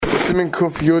Simen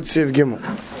Kuf Yod Siv Gimel.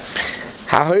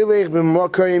 Ha'hoilech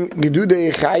b'makayim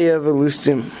gedudei chayev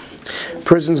v'listim.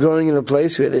 Person's going in a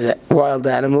place where there's wild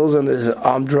animals and there's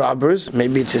armed robbers.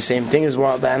 Maybe it's the same thing as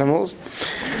wild animals.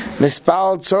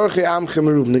 Mispal tzorche amche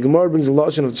merubim. The Gemara brings a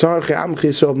lotion of tzorche amche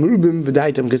yisrael merubim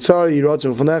v'daitam ketzar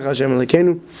yiratzim v'fonech Hashem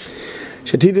Elokeinu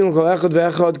shetidim l'chol echad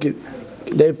v'echad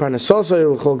k'dei parnasosa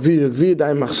l'chol gvi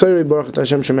daim machsorei baruch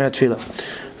Hashem shemei tefillah.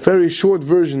 Very short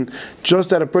version, just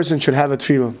that a person should have a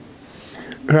tefillah.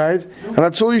 Right? And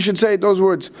that's all you should say, those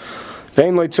words. You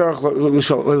don't need the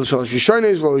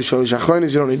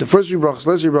first three brachas,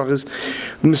 last three brachas.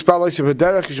 You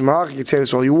can say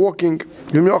this while you're walking.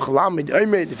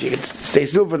 If you can stay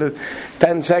still for the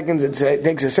 10 seconds it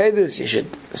takes to say this, you should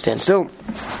stand still.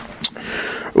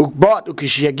 But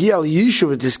let's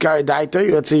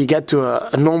say you get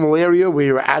to a normal area where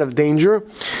you're out of danger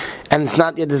and it's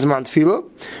not yet the Zman Tefillah,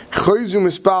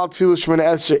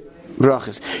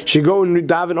 brachas. Should go and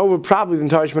daven over probably the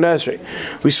entire Shemona Esrei.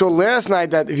 We saw last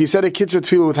night that if you said a kitzur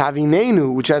tefillah with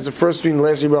Havinenu, which has the first three and the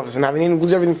last three brachas, and Havinenu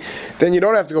includes everything, then you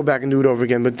don't have to go back and do it over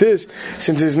again. But this,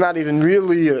 since it's not even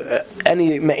really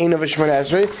any me'in of a Shemona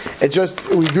Esrei, it's just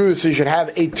we do this so you should have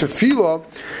a tefillah.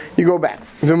 You go back.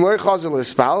 And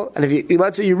if you,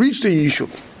 let's say you reach the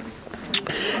yishuv,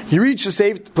 you reach a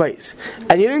safe place,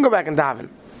 and you didn't go back and daven.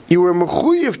 You were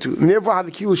mechuyev to, and therefore have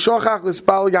the kilu shachach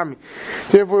l'spal gami.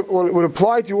 Therefore, it would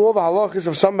apply to all the halachas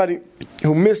of somebody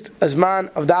who missed a zman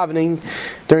of davening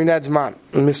during that zman,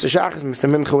 Mr. Shachas, Mr.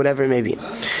 Mincha, whatever it may be.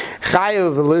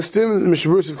 Chayav v'listim, Mr.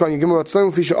 Bruce of Kanye Gimel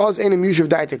Ratzleim Fisher Oz Einem Yishuv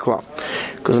Daite Kla.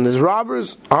 Because when there's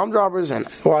robbers, armed robbers, and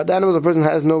wild animals, a person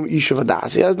has no Yishuv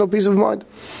Adas. He has no peace of mind.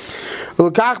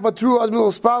 L'kach batru az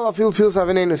mil spal afil feels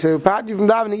havinenu. So party from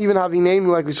davening even havinenu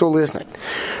like we saw last night.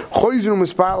 Choyzunu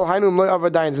mispal hainu mloi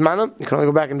avadayin zmana. You can only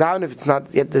go back and down if it's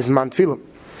not yet this man tefillah.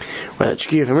 Whether it's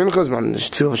shkiyah from minchas, man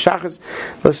tefillah shachas.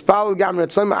 L'spal gamri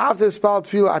atzleim after the spal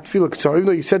tefillah at tefillah k'tzor. Even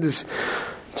though you said this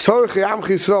tzorche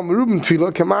amchi yisrael merubim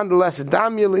tefillah, command the lesson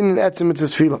damyel in etzem mitzvah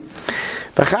tefillah.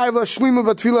 V'chayiv la shlima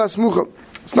b'tefillah asmucha.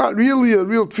 It's not really a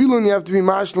real tefillah, and you have to be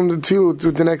mashlim the tefillah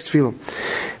to the next tefillah.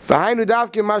 V'hainu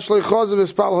davke mashloi chozav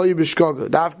espal hoyi b'shkoga.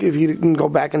 Davke if you didn't go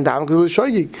back and daven because it was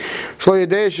shoygig. Shloi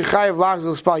yadei shechayev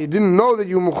lachzel espal. You didn't know that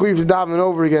you were mechuyev to daven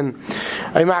over again.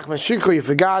 Aymach mashikho, you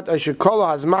forgot. Ayshekolo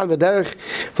hazman b'derech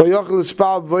v'yochel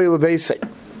espal v'yoy lebeisei.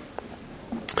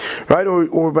 Right,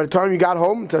 or by the time you got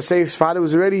home to a safe spot, it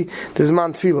was already the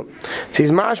zman tefillah. So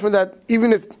he's mashma that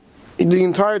even if the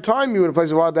entire time you were in a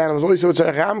place of wild animals, always so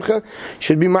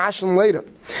should be mashlim later.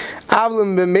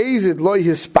 Avlim b'mezid loy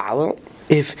hispalo.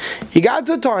 If you got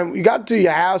to a time, you got to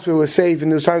your house where it was safe and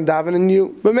there was time to daven, and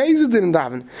you b'mezid didn't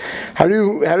daven,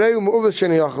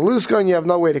 and you have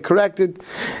no way to correct it,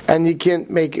 and you can't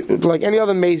make it like any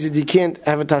other mezid. You can't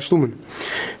have a tashlumin.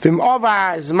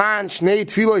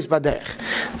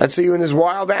 Let's say you're in this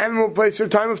wild animal place for a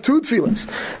time of two tefillas.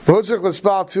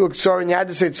 And you had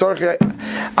to say tzorche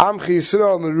amchi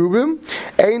yisrael merubim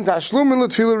ein tashlumin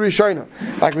l'tefillah rishayna.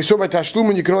 Like we saw by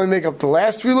tashlumin, you can only make up the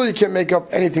last tefillah. You can't make up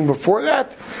anything before that.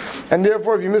 And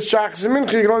therefore, if you miss shachas and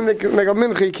mincha, you can only make up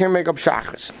mincha. You can't make up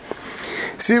shachas.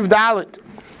 Siv dalit.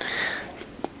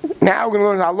 Now we're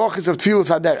going to learn halachas of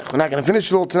tefillas haderech. We're not going to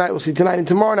finish it all tonight. We'll see tonight and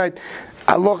tomorrow night.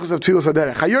 Halachas of tefillas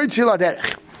haderech. Hayoy tefillah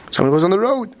haderech. Someone goes on the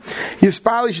road.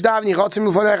 Yispal yishdav nichatzim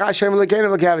l'fonech Hashem Elokeinu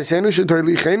v'kavasenu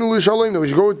shetorli chenu l'shalom. That we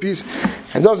should go with peace.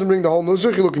 And doesn't bring the whole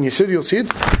nusach. You look in your city, you'll see it.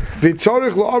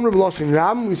 V'tzorich lo'amr b'loshin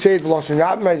rabim. We say it b'loshin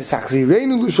rabim. Right?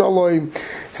 Sachzirenu l'shalom.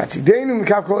 Satzidenu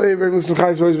m'kav kol ever l'sum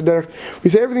chayis rois v'derech. We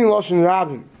say everything in loshin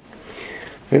rabim.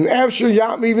 And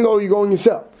even though you're going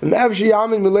yourself. If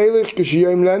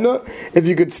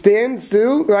you could stand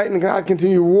still, right, and cannot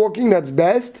continue walking, that's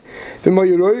best. But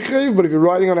if you're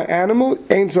riding on an animal,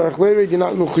 you're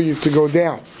not mechuyev to go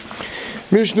down.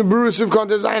 Mishnah Berurah Siv Kont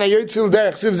Zayin Hayotzil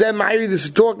Derech Siv Zeh Ma'iri. This is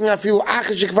talking. I feel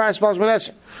Achash Shekvar Spal Shemona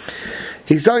Esrei.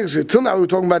 He's telling us till now we were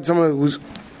talking about someone who's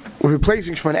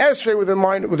replacing Shemona Esrei with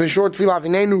a short tefillah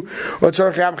Havinenu or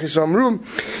Tzorche Amchi Yisrael Merubim.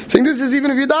 Saying this is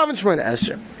even if you daven Shemona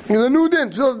Esrei. It's a new din.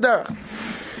 Tefillah Derech.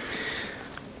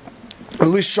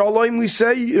 Lishalom, we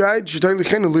say, right?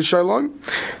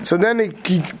 So then he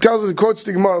tells us, he quotes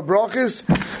the Gemara Brachas,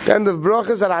 the end of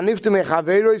Brachas, that Aniftem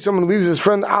Echaveroi, someone leaves his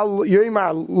friend, Al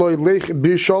Yoimar Loi Lech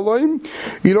Bishalom.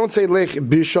 You don't say Lech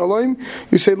Bishalom,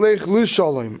 you say Lech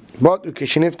Lishalom. But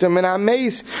Ukeshiniftem and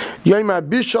Ameis, Yoimar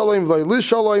Bishalom, Loi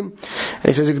Lishalom. And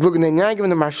he says, you could look in the Yankim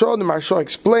and the Marsha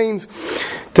explains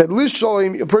that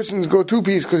Lishalom, a person go two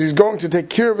pieces because he's going to take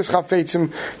care of his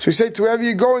Chafetzim. So he said, to wherever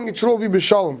you're going, it should all be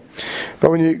Bishalom. But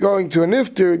when you're going to a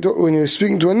nifter, when you're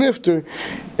speaking to a nifter,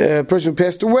 a person who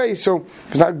passed away, so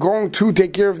he's not going to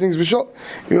take care of things with shalom,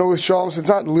 so it's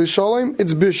not l'shalom,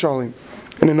 it's b'shalom.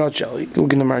 In a nutshell, you can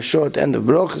look in the Maharsha at the end of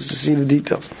Baruchas to see the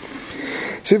details.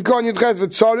 Sivkon Yudches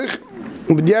v'tzarich,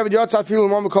 b'diavad yatzah filu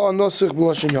mama kol anosich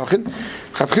b'loshen yachid.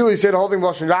 Chatchila, you say the whole thing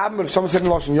b'loshen rabim, but if someone said in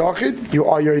Loshen yachid, you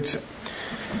are yotzeh.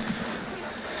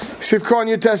 Sivkon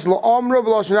Yudches la'amra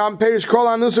b'loshen rabim, perish kol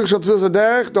anosich shal tfilas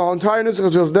aderech, the entire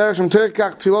nusich shal tfilas aderech, shem teich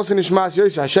kach tfilas in ishmas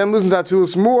yotzeh. Hashem listens to our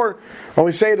tfilas more when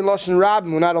we say it in Loshen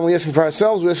rabim. We're not only asking for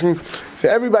ourselves, we're asking for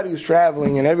everybody who's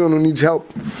traveling and everyone who needs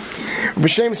help.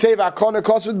 B'shem seva akona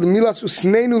kosvet b'milas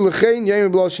usneinu lechein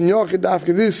yem b'loshen yachid.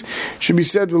 After this should be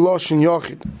said with Loshen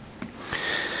yachid.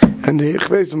 And the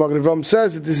Chveis the Magen Avraham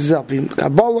says that this is up in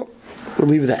Kabbalah. We'll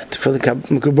leave that for the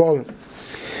Kabbalah.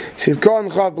 Sivkon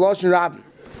chav b'loshen rabim.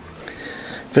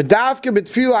 V'davke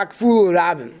b'tfila akful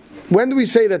rabim. When do we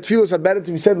say that tefillos are better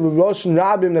to be said with Loshen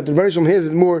Rabbim, that the Rebbeinu Shalom hears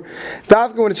it more?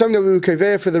 Dafka, when it's something that we would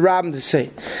convey for the Rabbim to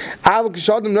say.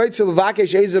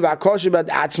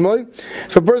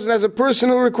 If a person has a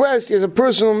personal request, he has a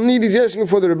personal need, he's asking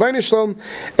for the Rebbeinu Shalom,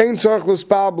 ein tzarich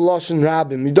l'spal b'Loshen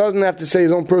Rabbim. He doesn't have to say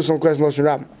his own personal request in Loshen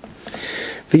Rabbim.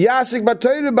 V'yasik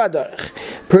b'Torah b'derech.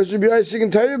 Person should be asking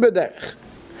in Torah b'derech.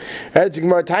 Right? The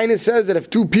Gemara Taina says that if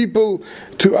two people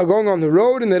are going on the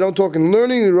road and they don't talk and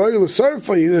learning, the royal will serve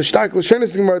for you. The Shtak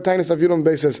L'Shenis, the Gemara Taina says, Yudom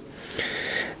basis.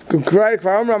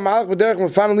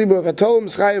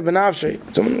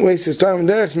 Someone wastes his time in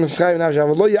derech,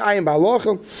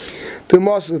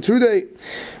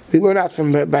 we learn out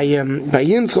from by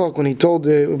Yitzchak when he told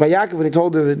by Yaakov when he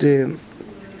told the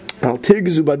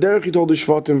Tirgizu Baderech, he told the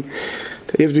Shvatim,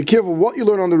 you have to be careful what you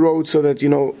learn on the road so that you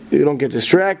don't get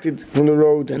distracted from the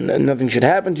road and nothing should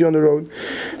happen to you on the road.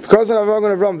 Because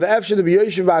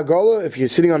if you're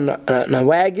sitting on a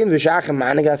wagon,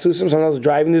 someone else is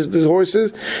driving these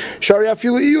horses,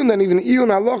 then even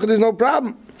iyun there's no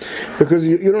problem. Because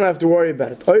you don't have to worry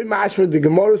about it. The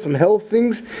Gemara from health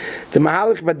things, the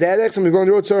Mahalich Baderech, and we're going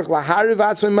to the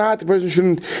road, the person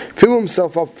shouldn't fill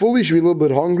himself up fully, should be a little bit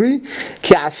hungry.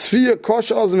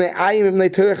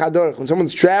 When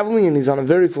someone's traveling and he's on a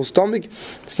very full stomach,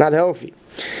 it's not healthy.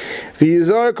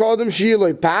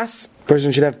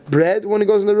 Person should have bread when he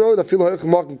goes on the road. He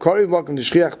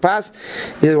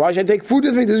says, why should I take food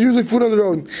with me? There's usually food on the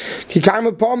road.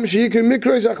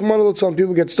 Some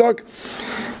people get stuck.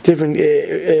 Different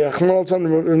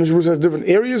different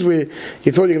areas where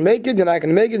you thought you can make it, you're not going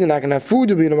to make it, you're not going to have food,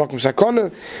 you'll be in a makom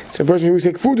sakana. So a person should always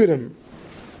take food with him.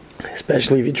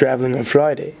 Especially if you're traveling on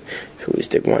Friday. You should always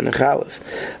take wine and chalas.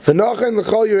 Every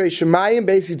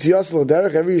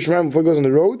Yishmael before he goes on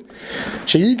the road,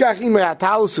 take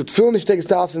his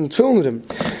talis and film with him.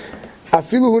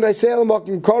 Even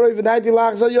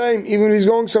if he's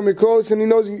going somewhere close and he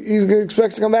knows he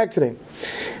expects to come back today.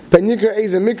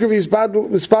 Because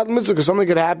something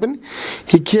could happen.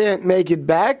 He can't make it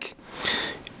back.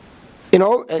 And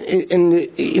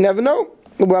you never know.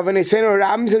 But when he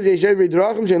says he says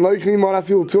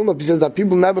that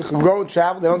people never go and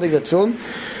travel, they don't take that film.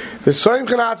 When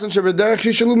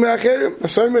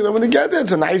they get there,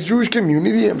 it's a nice Jewish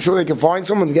community. I'm sure they can find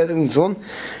someone to get it in film.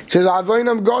 He says,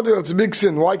 it's a big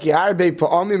sin. Why?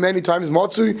 Many times they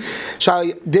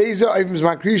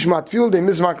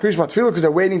miss because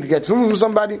they're waiting to get film from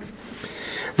somebody.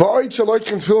 They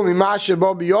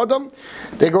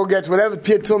go get whatever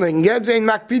film they can get. They're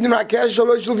not making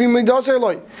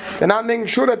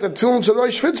sure that the film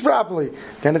fits properly.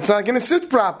 Then it's not going to sit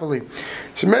properly.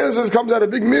 Shemela says it comes out a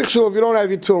big michshel if you don't have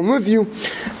your film with you.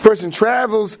 Person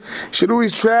travels, should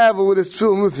always travel with his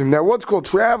film with him. Now what's called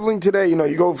traveling today, you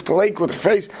go to the lake with the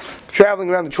face, traveling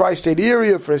around the tri-state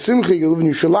area for a simcha, you live in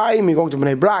Yerushalayim, you're going to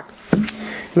Bnei Brak.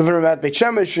 You live around Beit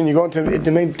Shemesh and you're going to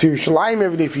Yerushalayim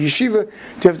every day for yeshiva.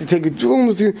 You have to take a film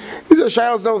with you. These are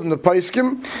shaylos in the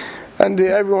Paiskim, and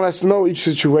everyone has to know each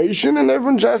situation, and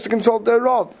everyone just has to consult their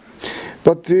Rav.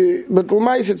 But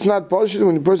l'mais it's not possible.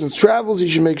 When the person travels, he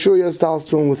should make sure he has talis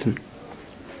film with him.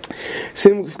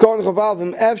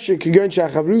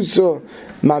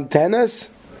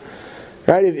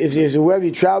 Right? If whoever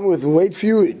you're traveling with will wait for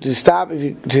you to stop,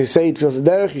 to say it feels a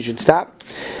derech, you should stop.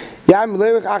 You could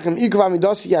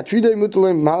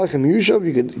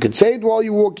say it while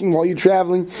you're walking, while you're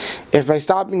traveling. If by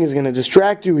stopping is going to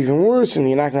distract you even worse, and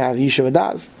you're not going to have the Yishuv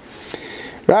Adas.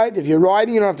 Right? If you're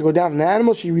riding, you don't have to go down from the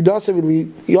animal.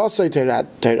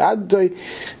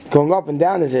 Going up and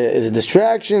down is a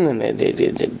distraction, and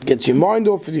it gets your mind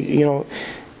off. You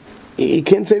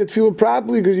can't say the tefillah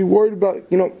properly because you're worried about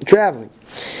traveling.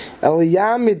 But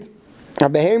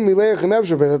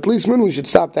at least we should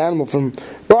stop the animal from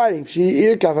riding. If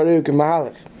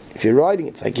If you're riding,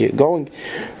 it's like you're going.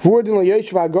 Someone's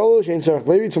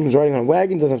riding on a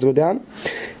wagon, doesn't have to go down.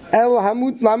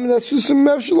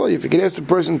 If you can ask the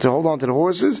person to hold on to the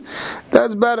horses,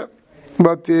 that's better.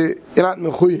 But you're not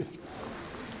mechuyev.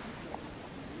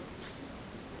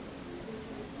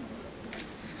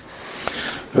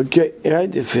 Okay,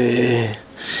 right? If you're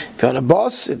on a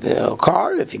bus, a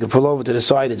car, if you can pull over to the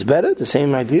side, it's better. The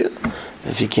same idea.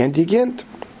 If you can't, you can't.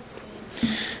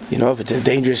 If it's a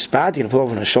dangerous spot, you can pull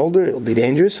over on a shoulder, it'll be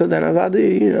dangerous. So then, it's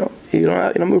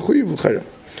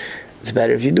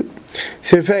better if you do.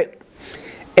 So if you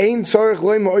only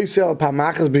say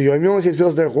it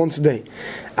feels there once a day.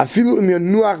 If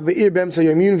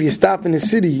you stop in the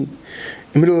city in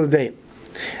the middle of the day.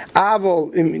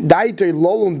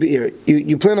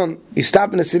 You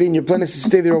stop in the city and you plan to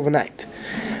stay there overnight.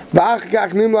 You had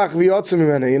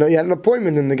an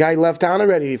appointment and the guy left town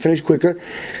already. You finished quicker,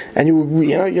 and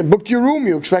you booked your room.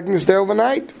 You're expecting to stay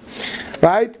overnight,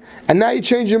 right? And now you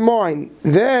change your mind.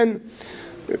 Then,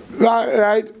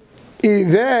 right? So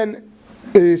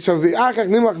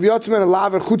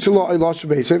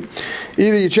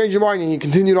either you change your mind and you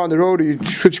continue on the road, or you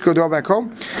switch go back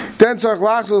home. Then you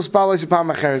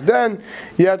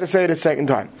have to say it a second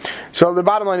time. So the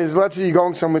bottom line is, let's say you're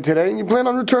going somewhere today and you plan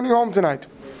on returning home tonight.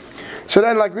 So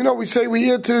then, we say we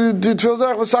here to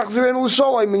Tefillah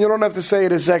Derech and you don't have to say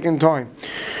it a second time.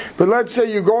 But let's say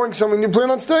you're going somewhere and you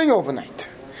plan on staying overnight.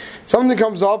 Something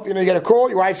comes up, you get a call,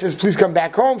 your wife says, please come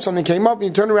back home. Something came up and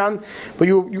you turn around, but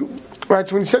right,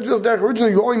 so when you said Tefillah Derech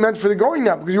originally, you only meant for the going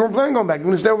now, because you weren't planning on going back, you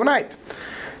want to stay overnight.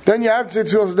 Then you have to say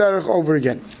Tefillah Derech over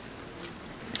again.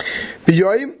 But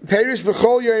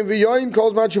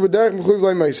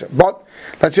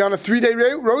let's say on a 3-day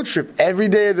road trip, every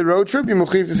day of the road trip, you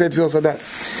mechuyev to say Tefillah Derech.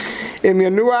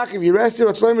 If you rested,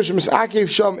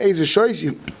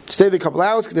 you stay there a couple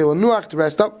hours, to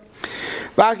rest up.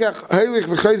 If you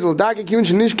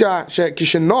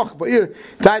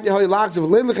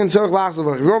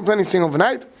weren't planning to stay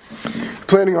overnight,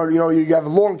 planning on, you have a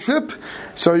long trip,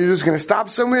 so you're just going to stop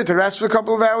somewhere to rest for a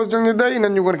couple of hours during the day, and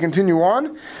then you're going to continue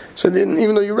on. So then,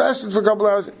 even though you rested for a couple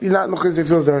of hours, you're not mechuyev to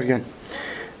Tefillah Derech again.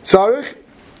 Sorry.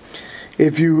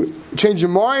 If you change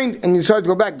your mind and you decide to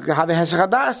go back, have a hesech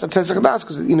hadas, that's hesech hadas,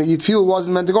 because you feel it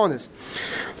wasn't meant to go on this.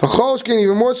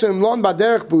 Even more so,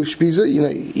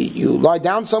 you lie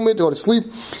down somewhere to go to sleep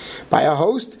by a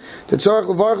host. You get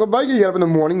up in the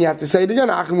morning, you have to say it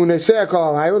again. If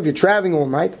you're traveling all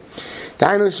night, you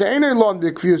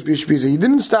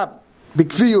didn't stop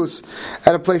bikfius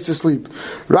at a place to sleep.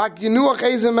 You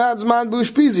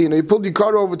pulled your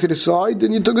car over to the side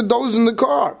and you took a doze in the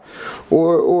car,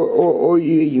 or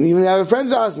you even have a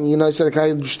friend's house and you said,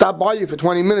 "Can I stop by you for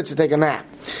 20 minutes to take a nap?"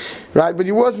 Right, but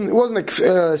it wasn't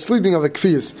a sleeping of a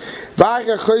kfius.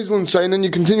 And then you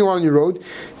continue on your road.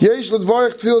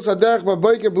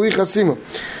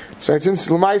 So since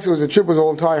Lamaisa the trip was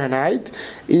all entire night,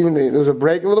 even there was a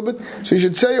break a little bit, so you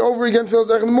should say over again Tefillah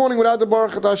Derech in the morning without the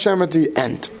Baruch Atah Hashem at the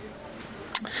end.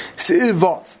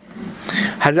 Se'ivav.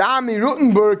 Harami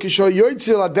Rutenberg kisho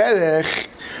yoytzil aderech.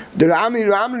 The Rami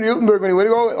Rutenberg, when he went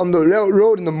to go on the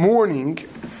road in the morning.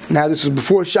 Now this was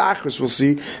before Shachris, we'll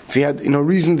see. If he had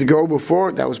reason to go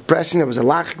before, that was pressing, that was a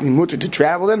lachik mutter to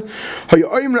travel then.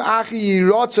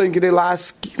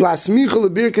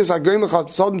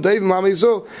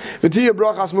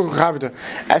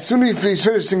 As soon as he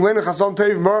finished singing,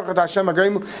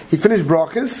 he finished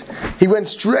brachas, he went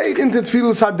straight into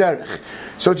Tefillah Derech.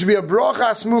 So it should be a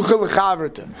bracha smucha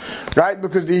l'chaverta, right?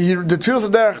 Because the Tefillah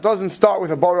Derech doesn't start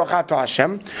with a Baruch Atah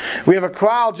Hashem. We have a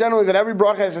klal generally that every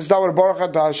bracha has to start with a Baruch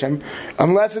Atah Hashem,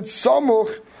 unless it's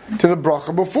samuch to the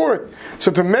bracha before it. So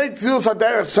to make Tefillah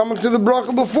Derech samuch to the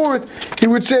bracha before it, he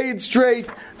would say it straight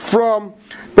from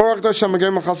Baruch Hashem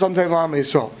Agam Chasam Tov L'Am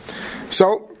Yisrael.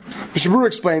 So Mishabur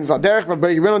explains that Derech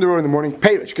B'Beik went on the road in the morning.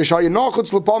 Perish when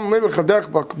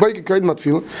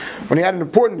he had an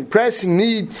important, pressing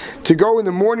need to go in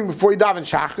the morning before he davened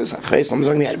Shachris.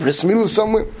 He had a bris milah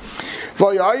somewhere.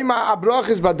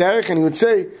 And he would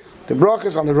say the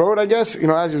brachas on the road, I guess,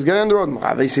 as he was getting on the road.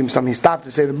 Obviously, he stopped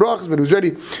to say the brachas, but he was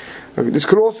ready. This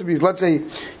could also be, let's say,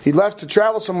 he left to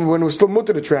travel somewhere when it was still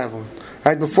mutter to travel,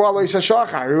 right? Before Allah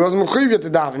Shachar, he wasn't mechuyev yet to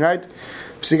daven, right?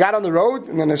 So he got on the road,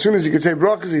 and then as soon as he could say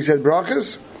brachas, he said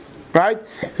brachas, right?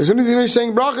 As soon as he finished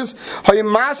saying brachas, he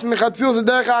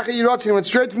went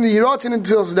straight from the Yiratzin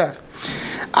into Tefillah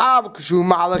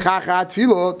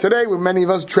Derech. Today, when many of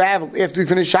us travel after we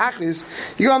finish Shachris,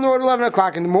 you go on the road at 11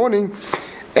 o'clock in the morning,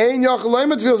 Ein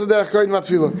Yachaloim Tefillah Derech Koyin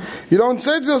Matfila. You don't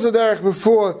say Tefillah Derech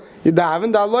before you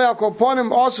daven. Da lo yakol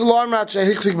ponim also lo amrat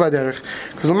shehichzik baderech.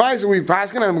 Because the Ma'aser we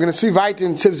pass, and I'm going to see right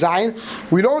in Tziv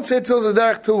Zayin, we don't say Tefillah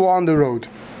Derech till we're on the road.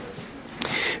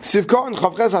 Sivkot and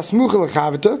Chavches Hasmuchel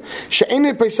Chavete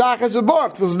she'enei Pesach as a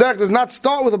barak. Tefillah Derech does not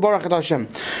start with a barak at Hashem.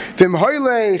 V'im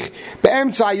hoylech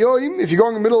be'emtza yoyim, if you're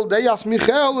going in the middle of the day,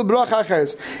 yasmichel lebracha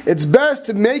acheres. It's best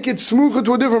to make it smucha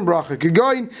to a different bracha.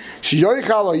 Kegoin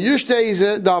sheyoichal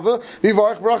yishteize dava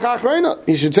vivarch bracha achreina.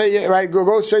 You should say, right,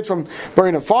 go straight from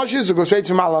burning of fashes, or go straight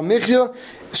from Alam Michya,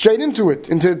 straight into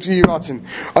Yiratzin.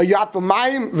 Or Yat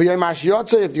V'mayim v'yom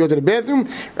hashiyotze, if you go to the bathroom,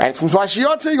 right, from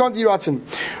hashiyotze you go into Yiratzin.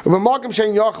 B'malkim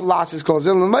shein yoch lasis kol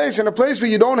zil l'meis, in a place where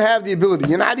you don't have the ability,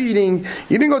 you're not eating,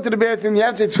 you didn't go to the bathroom, you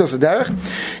have to say Tefillah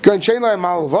Derech. Go and shein lo'em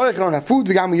al vorech, you don't have food,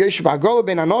 v'gam yeshiv ha'gola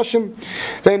ben anoshim,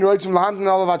 ben roitzim l'hamden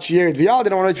olavat shiyerit v'yal, they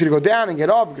don't want you to go down and get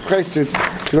up, to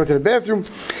go to the bathroom.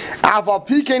 Aval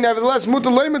PK, nevertheless, mutter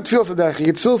lo'em Tefillah Derech, you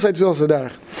can still say Tefillah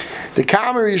Derech. The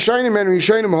Kamer Yishonim and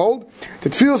Yishonim hold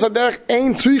that Tefillah Derech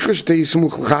ain't tzrichos to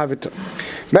Yismuchel Chavete.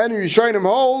 Men Yishonim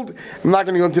hold, I'm not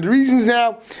going to go into the reasons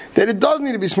now, that it does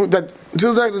need to be smooth, that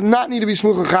Tefillah Derech does not need to be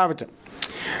Smuchel Chavete.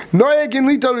 Noyeg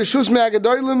Lito Rishus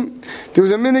Me'agadolim, there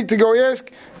was a minute to go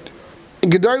ask,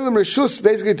 Gedolim Rishus,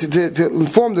 basically to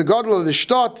inform the Gadol of the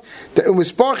Shtot, that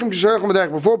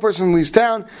before a person leaves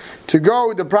town, to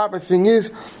go, the proper thing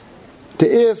is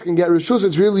to ask and get Rishus.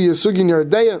 It's really a Sugi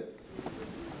Nerdaya,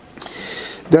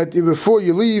 that before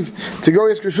you leave, to go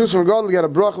ask Rishus from God to get a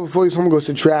bracha before someone goes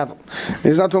to travel.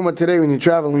 It's not talking about today when you're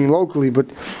traveling locally,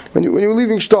 but when you're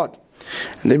leaving Shtot.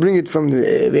 And they bring it from the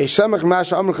Ve'esamach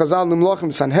Masha Amr Chazal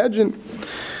Nimlochim Sanhedrin.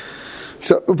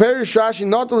 So, Uperish Rashi,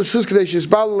 not the Rishus Kadesh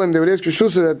Yisbalim, they would ask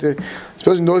Rishus that,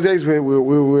 especially in those days where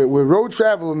road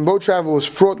travel and boat travel was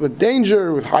fraught with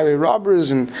danger, with highway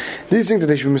robbers and these things, that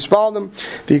they should mispal them.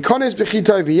 The Ikonis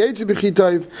Bechitayv, Yetzi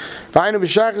Bechitayv, Vainu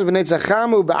B'Shachas,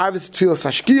 B'Netzachamu, B'Arvis Tfil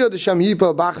Sashkia, the Shem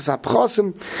Yipal, Bachas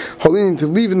HaPchosim, holding to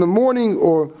leave in the morning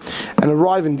and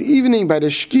arrive in the evening by the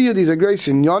Shkia. These are grace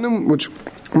in Yonim, which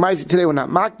Maisi today were not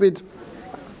makbid.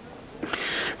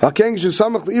 Today we're not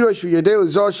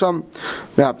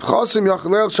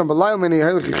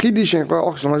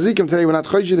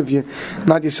choshid if you're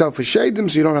not yourself a shadim,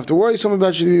 so you don't have to worry so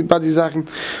much about these things.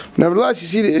 Nevertheless, you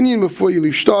see the Indian before you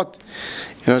leave Shtot,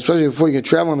 especially before you get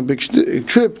travel on a big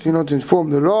trip, to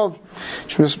inform the Rav,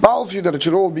 for you that it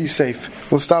should all be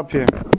safe. We'll stop here.